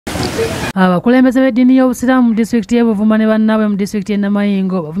Abakulembeze b'eddiini y'Obusiraamu mu disitulikiti y'e Buvuma ne bannaabwe mu disitulikiti y'e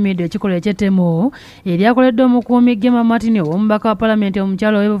Namayingo bavumidde ekikolwa eky'ettemu eryakoleddwa omukuumi Gemma Martin ow'omubaka wa Paalamenti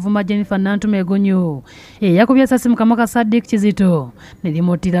omukyala w'e Buvuma Jennifer Nantume Egunyu eyakubye essasi mu kamwa ka Sadik Kizito ne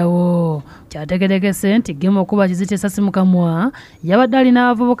limuttirawo. Kyategeerekese nti Gemma okuba Kizito essasi mu kamwa yabadde alina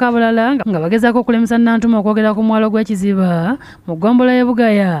abavubuka abalala nga bagezaako okulemesa Nantume okwogera ku mwalo gw'Ekiziba mu ggombolola y'e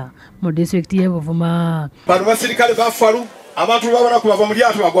Bugaya mu disitulikiti y'e Buvuma. Bano basirikale bafalu abantu babona kubava mu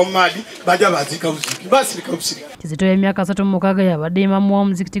lyato bagwa mu maadi bajja bazika buziki basirika busiri. Kizito y'emyaka 36 yabadde imamu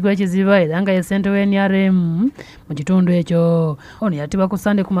w'omuzikiti gw'Ekiziba era nga ye ssente w'NRM mu kitundu ekyo. Ono yattibwa ku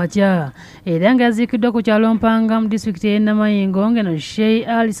Sande ku makya era nga yaziikiddwa ku kyalo Mpanga mu disitulikiti y'e Namayingo ng'eno Sheikh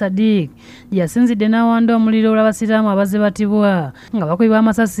Ali Sadik yasinzidde n'awanda omuliro olw'abasiraamu abazze battibwa nga bakubibwa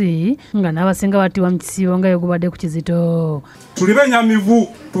amasasi nga n'abasinga battibwa mu kisiibo nga yegubadde ku Kizito. Tuli benyamivu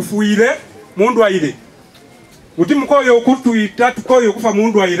tufuire mu ndwaire Uti mkoyo okutuyita tukoyo okufa mu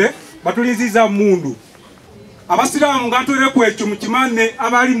ndwaire batulinziza mundu. Abasiraamu ngantwere kwekyo mu kimane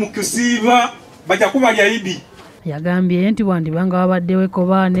abali mu kusiiba bajja kubalya Idi. Yagambye nti wandibanga wabaddewo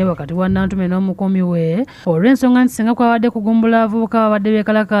ekkobaane wakati wa Nantume n'omukuumi we olw'ensonga nti singa kwabadde kugumbula abavubuka babadde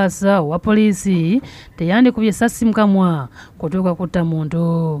beekalakaasa Owa Poliisi teyandikubye essasi mu kamwa kutuuka kutta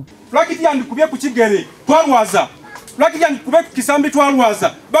muntu. Lwaki yandikubye ku kigere twalwaza, lwaki yandikubye ku kisambi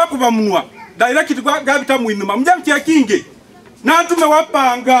twalwaza bakuba munwa Directed gabita mwinuma mjamu kinge Nantume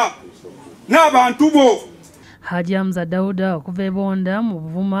wapanga n'abantu bo. Haji Hamza Dauda okuva e Bonda mu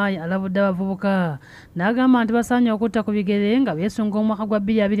Buvuma alabudde abavubuka n'agamba nti basaanye okutta ku bigere nga beesunga omwaka gwa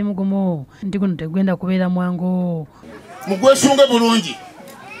 2021 nti guno tegwenda kubeera mwangu. Mugwesunge bulungi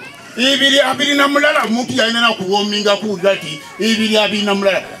 2 mulala omuntu yalina nakuwominga kuwulira ti 2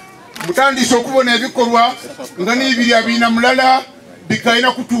 mulala mutandise okubona ebikolwa nga ni 2 mulala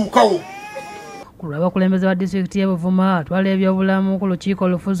bikaina kutuukawo. Abakulembeze ba disitulikiti y'e Buvuma atwala ebyobulamu ku lukiiko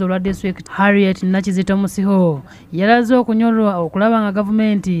olufuzi olwa disitulikiti Harriet Nakizito Musiho yalaze okunyolwa okulaba nga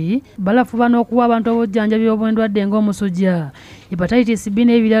gavumenti balafuba n'okuwa abantu obujjanjabi obw'endwadde ng'omusujja, hepatitis B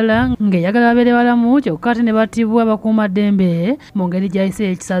n'ebirala ng'eyagala babeere balamu kyokka ate ne battibwa bakuumaddembe mu ngeri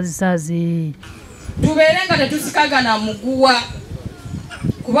gy'ayise ekisaazisaazi. Tubeere nga tetusikagana muguwa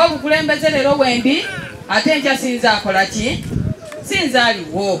kuba obukulembeze leero bwembi ate enkya sinza akola ki? Sinza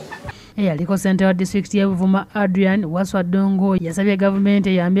aliwo. Eyaliko ssente wa disitulikiti y'e Buvuma Adrian Waswadongo yasabye gavumenti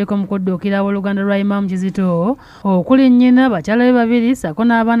eyambyeko mu kudduukira abooluganda lwa Imam Kizito okuli nnyina bakyala be 2 ssaako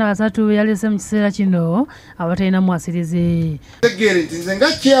n'abaana 3 be yalese mu kiseera kino abatalina mwasirizi. Tegeere nti nze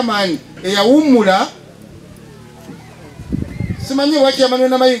nga chairman eyawummula simanyi wa chairman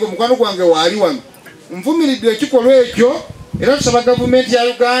Namayingo mukwano gwange waali wano nvumiridde ekikolwa ekyo era tusaba gavumenti ya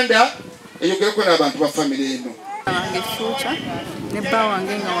Uganda eyogereko n'abantu ba famire eno. Future ne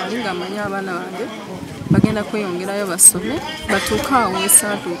bawange nga wali nga manya abaana bange bagenda kweyongerayo basome batuuka awo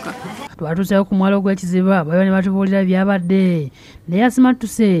esaatuuka. Twatuuseewo ku mwalo gw'Ekiziba bayo ne batubuulira byabadde naye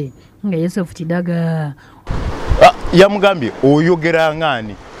asimatuse nga Yosef Kidaga yamugambye oyogera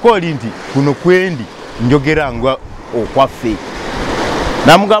ng'ani koli nti kuno kwendi njogera nga okwaffe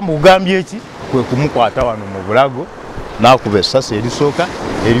namugamba ogambye eki kwe kumukwata wano mu bulago n'akuba essasi erisooka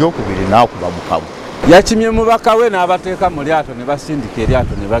eryokubiri n'akuba mu kamwa. Yakimye mubaka we n'abateeka mu lyato ne basindika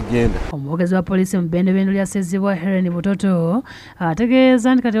eryato ne bagenda. Omwogezi wa poliisi mu bbendebendo lya Ssezibwa Helen Butoto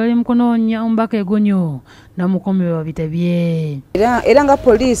ategeeza nti kati bali mu kunoonya Omubaka Egunyu n'omukuumi we babitabye. Era nga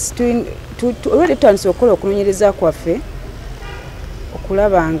poliisi olwedde tutandise okukola okunoonyereza kwaffe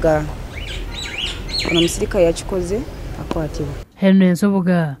okulaba nga ono omusirikale yakikoze akwatibwa. Helen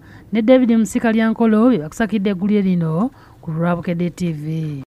Ensobuga ne David Musikalyankolo be bakusakidde eggulire lino ku lwa Bukedde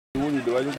TV.